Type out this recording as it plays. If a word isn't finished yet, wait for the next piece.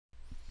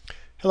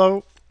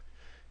Hello,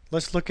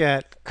 let's look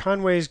at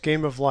Conway's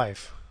Game of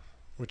Life,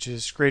 which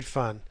is great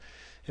fun.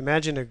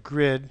 Imagine a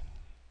grid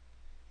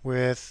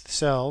with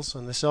cells,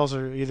 and the cells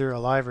are either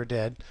alive or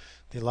dead.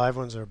 The alive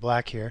ones are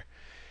black here.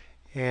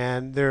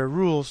 And there are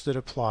rules that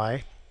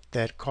apply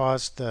that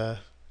cause the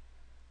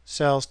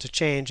cells to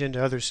change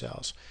into other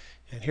cells.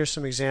 And here's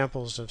some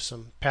examples of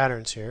some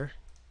patterns here.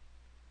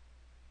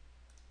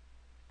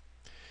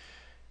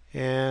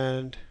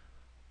 And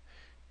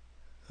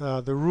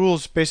the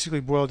rules basically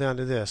boil down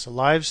to this. A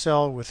live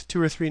cell with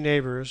 2 or 3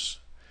 neighbors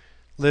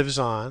lives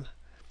on,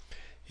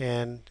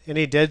 and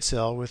any dead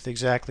cell with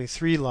exactly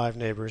 3 live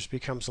neighbors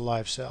becomes a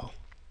live cell.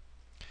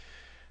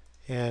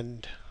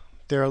 And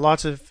there are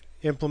lots of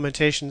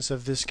implementations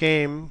of this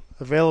game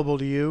available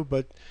to you,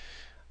 but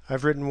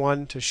I've written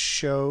one to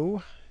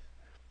show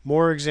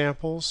more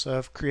examples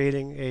of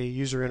creating a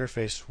user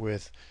interface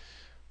with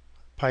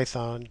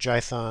Python,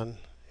 Jython,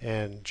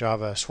 and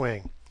Java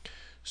Swing.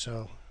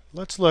 So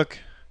let's look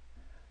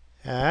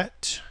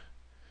at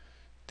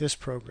this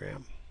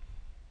program.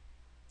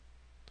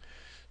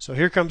 So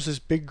here comes this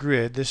big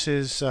grid. This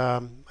is,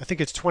 I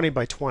think it's 20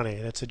 by 20,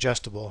 and it's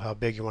adjustable how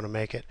big you want to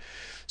make it.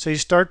 So you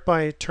start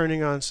by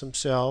turning on some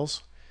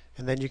cells,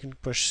 and then you can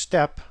push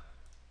step.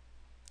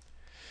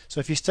 So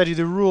if you study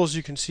the rules,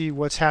 you can see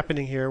what's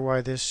happening here,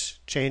 why this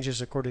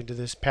changes according to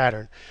this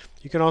pattern.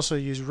 You can also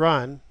use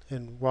run,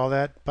 and while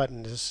that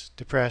button is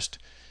depressed,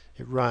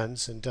 it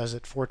runs and does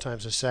it 4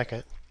 times a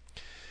second.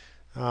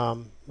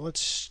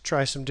 Let's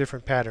try some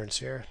different patterns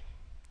here.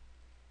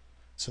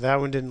 So that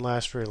one didn't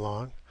last very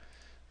long.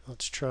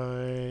 Let's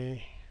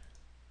try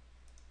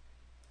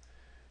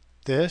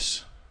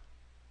this.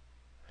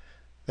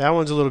 That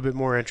one's a little bit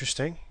more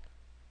interesting.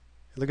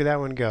 Look at that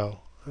one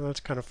go. Oh,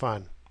 that's kind of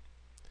fun.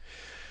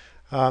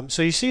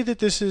 So you see that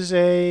this is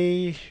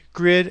a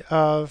grid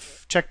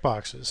of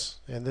checkboxes,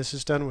 and this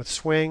is done with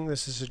swing.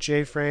 This is a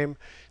J frame.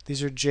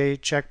 These are J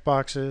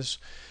checkboxes.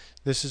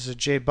 This is a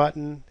J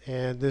button,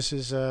 and this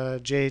is a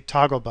J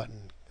toggle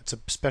button. It's a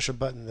special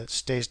button that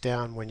stays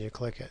down when you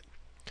click it.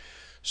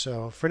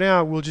 So for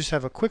now, we'll just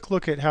have a quick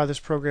look at how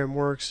this program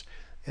works,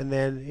 and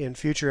then in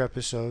future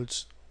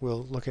episodes,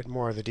 we'll look at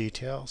more of the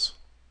details.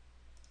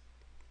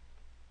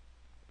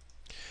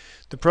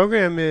 The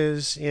program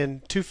is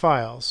in 2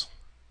 files.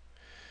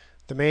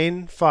 The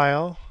main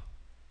file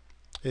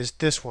is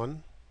this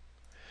one,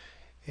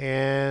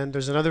 and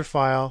there's another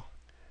file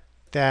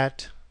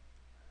that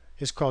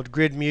is called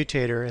grid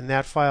mutator, and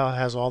that file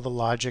has all the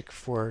logic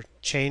for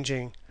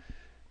changing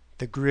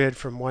the grid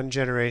from one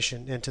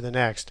generation into the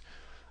next,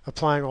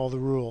 applying all the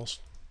rules.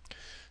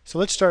 So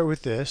let's start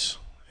with this,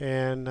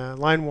 and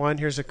line 1,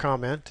 here's a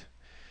comment,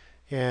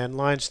 and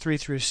lines 3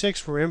 through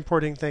 6 we're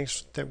importing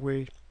things that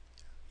we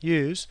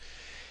use,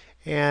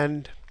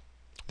 and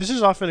this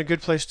is often a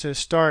good place to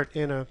start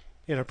in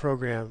a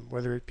program,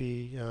 whether it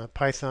be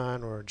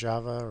Python or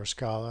Java or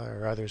Scala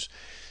or others.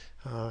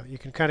 You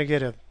can kind of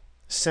get a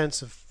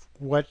sense of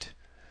what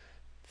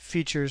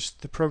features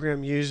the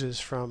program uses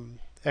from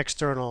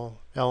external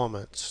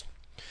elements.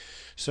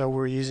 So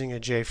we're using a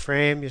J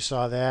frame, you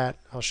saw that.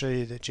 I'll show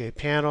you the J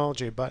panel,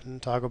 J button,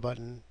 toggle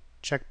button,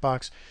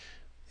 checkbox.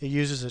 It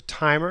uses a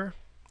timer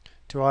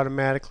to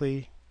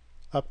automatically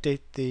update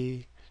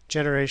the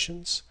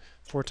generations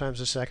 4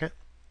 times a second.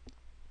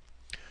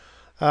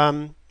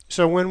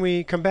 So when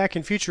we come back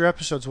in future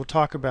episodes, we'll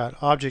talk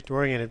about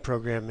object-oriented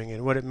programming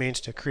and what it means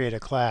to create a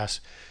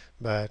class.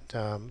 But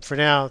for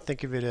now,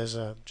 think of it as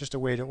just a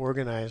way to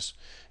organize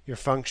your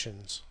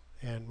functions.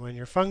 And when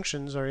your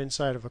functions are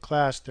inside of a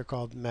class, they're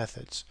called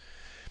methods.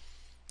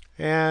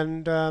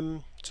 And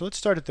so let's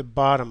start at the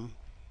bottom.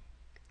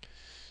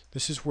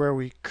 This is where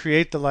we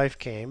create the life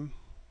game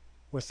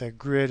with a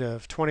grid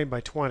of 20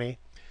 by 20,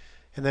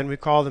 and then we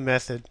call the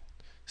method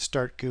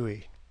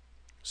startGUI.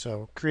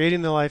 So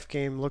creating the life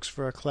game looks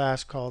for a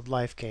class called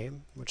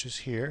lifeGame, which is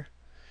here.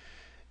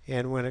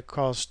 And when it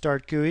calls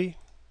startGUI,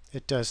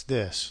 it does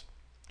this.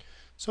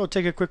 So we'll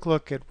take a quick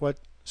look at what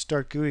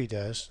startGUI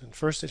does. And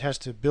first it has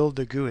to build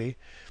the GUI.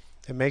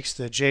 It makes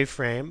the J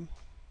frame,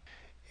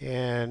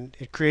 and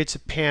it creates a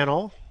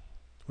panel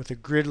with a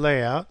grid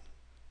layout.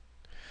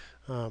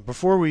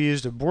 Before we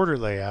used a border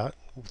layout,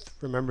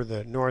 remember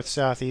the north,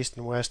 south, east,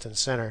 and west, and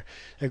center.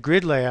 A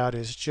grid layout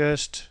is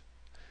just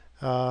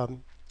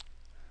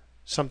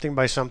something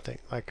by something,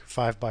 like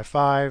 5 by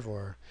 5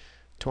 or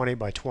 20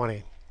 by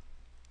 20.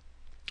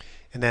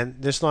 And then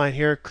this line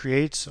here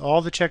creates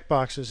all the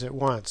checkboxes at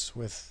once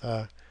with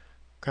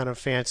kind of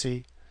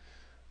fancy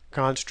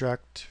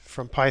construct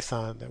from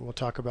Python that we'll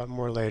talk about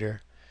more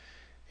later.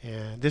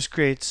 And this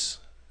creates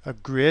a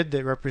grid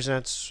that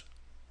represents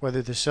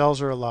whether the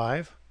cells are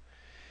alive.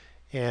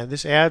 And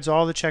this adds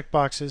all the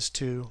checkboxes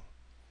to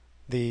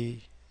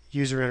the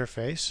user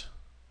interface.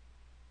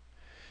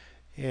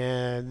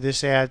 And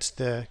this adds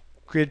the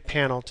grid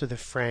panel to the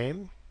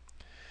frame.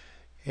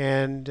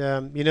 And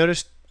you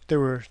notice there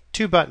were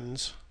 2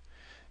 buttons,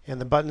 and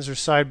the buttons are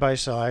side by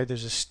side.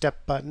 There's a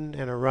step button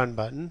and a run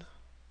button.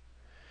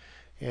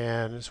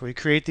 And so we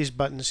create these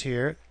buttons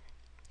here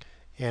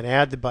and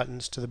add the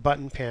buttons to the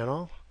button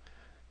panel.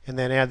 and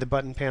then add the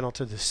button panel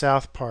to the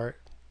south part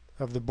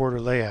of the border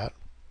layout.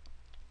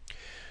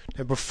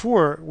 Now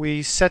before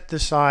we set the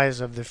size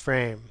of the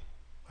frame,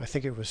 I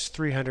think it was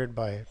 300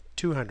 by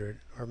 200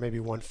 or maybe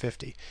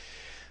 150.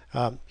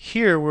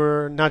 Here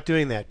we're not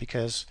doing that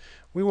because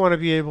we want to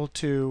be able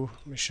to,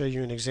 let me show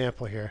you an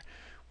example here.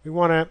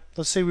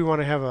 Let's say we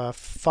want to have a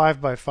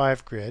 5 by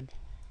 5 grid.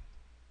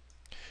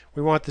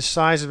 We want the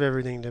size of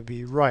everything to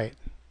be right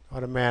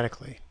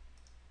automatically.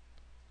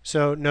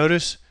 So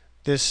notice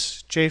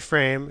this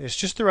J-frame is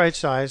just the right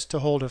size to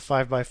hold a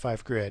 5 by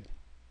 5 grid.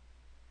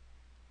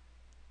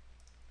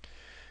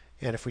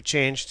 And if we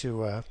change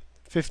to a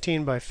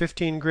 15 by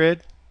 15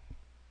 grid,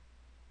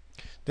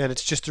 then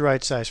it's just the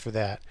right size for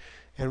that.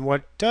 And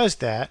what does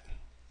that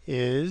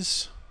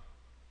is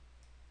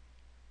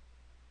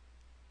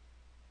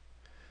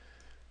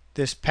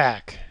this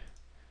pack.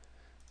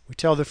 We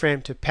tell the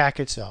frame to pack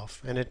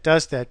itself, and it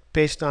does that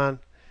based on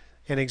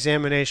an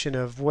examination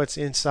of what's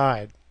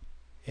inside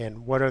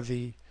and what are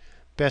the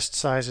best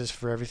sizes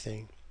for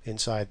everything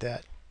inside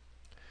that.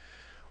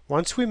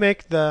 Once we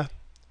make the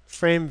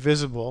frame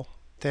visible,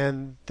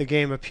 then the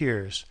game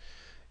appears,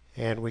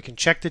 and we can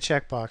check the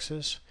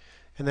checkboxes,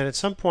 and then at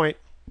some point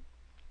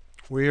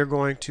we are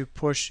going to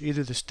push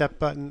either the step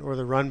button or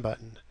the run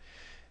button,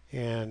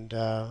 and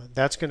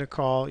that's going to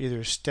call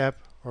either step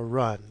or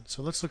run.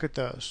 So let's look at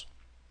those.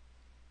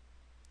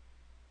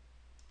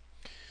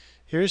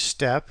 Here's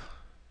step,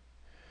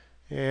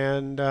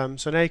 and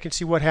so now you can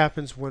see what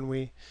happens when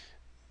we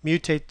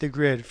mutate the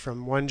grid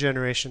from one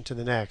generation to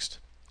the next.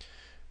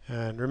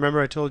 And remember,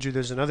 I told you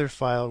there's another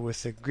file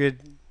with the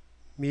grid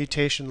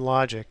mutation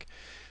logic,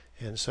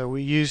 and so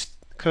we used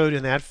code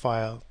in that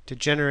file to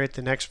generate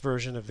the next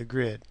version of the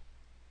grid.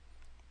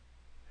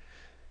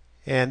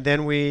 And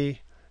then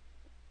we,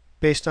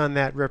 based on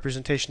that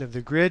representation of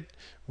the grid,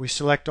 we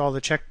select all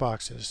the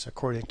checkboxes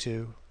according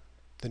to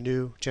the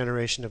new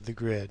generation of the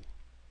grid.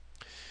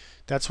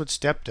 That's what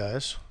step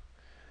does.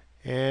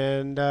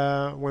 And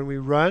when we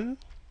run,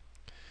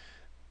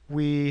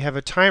 we have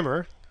a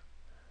timer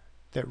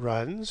that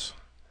runs,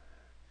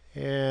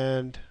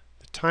 and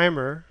the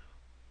timer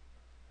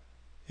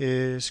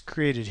is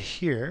created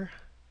here,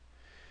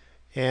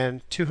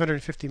 and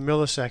 250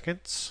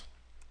 milliseconds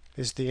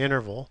is the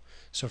interval.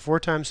 So 4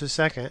 times a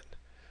second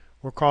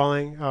we're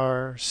calling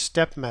our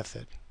step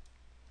method,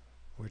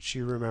 which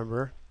you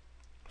remember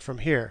from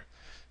here.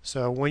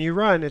 So when you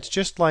run, it's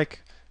just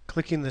like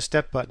clicking the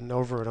step button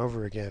over and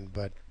over again,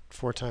 but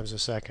 4 times a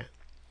second.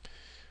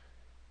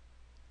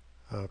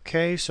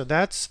 Okay, so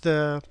that's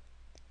a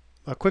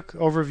quick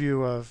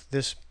overview of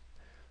this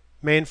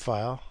main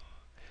file.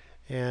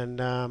 And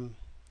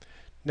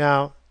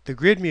now the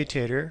grid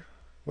mutator,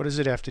 what does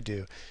it have to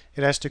do?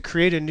 It has to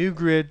create a new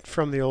grid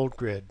from the old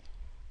grid.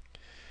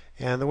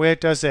 And the way it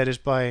does that is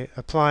by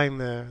applying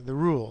the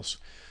rules.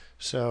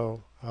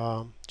 So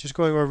just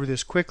going over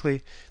this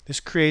quickly, this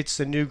creates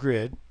the new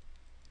grid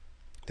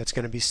that's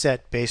going to be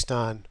set based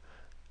on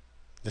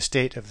the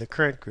state of the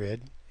current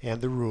grid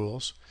and the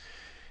rules.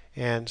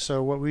 And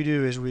so what we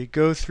do is we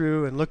go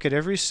through and look at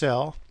every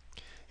cell,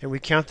 and we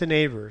count the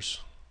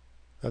neighbors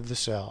of the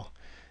cell,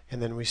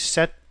 and then we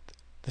set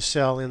the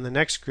cell in the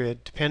next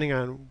grid depending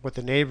on what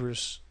the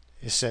neighbors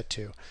is set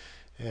to.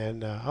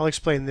 And I'll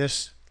explain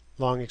this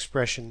long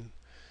expression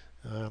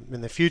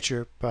in the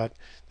future, but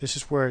this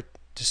is where it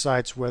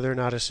decides whether or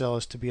not a cell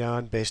is to be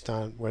on based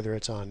on whether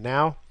it's on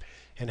now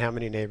and how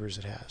many neighbors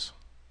it has.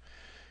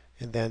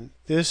 And then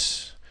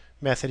this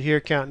method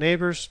here, count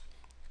neighbors,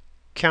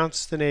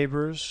 counts the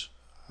neighbors.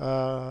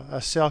 A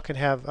cell can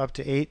have up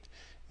to 8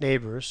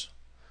 neighbors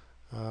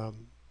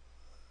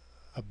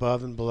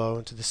above and below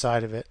and to the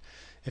side of it.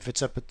 If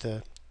it's up at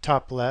the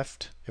top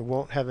left, it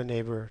won't have a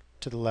neighbor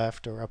to the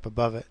left or up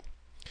above it.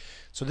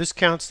 So this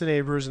counts the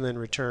neighbors and then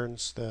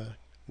returns the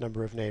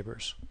number of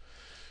neighbors.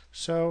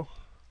 So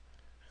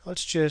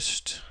let's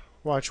just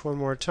watch one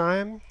more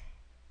time.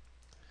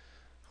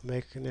 I'll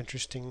make an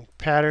interesting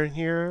pattern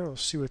here. We'll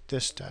see what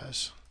this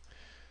does,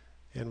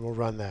 and we'll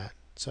run that.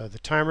 So the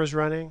timer's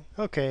running.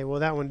 Okay, well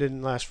that one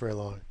didn't last very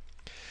long.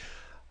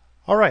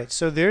 Alright,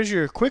 so there's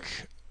your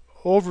quick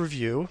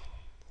overview.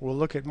 We'll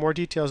look at more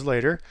details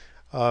later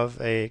of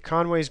a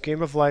Conway's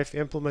Game of Life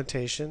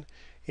implementation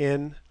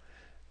in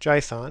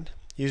Jython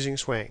using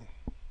Swing.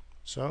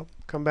 So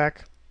come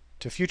back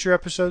to future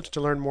episodes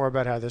to learn more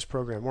about how this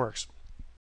program works.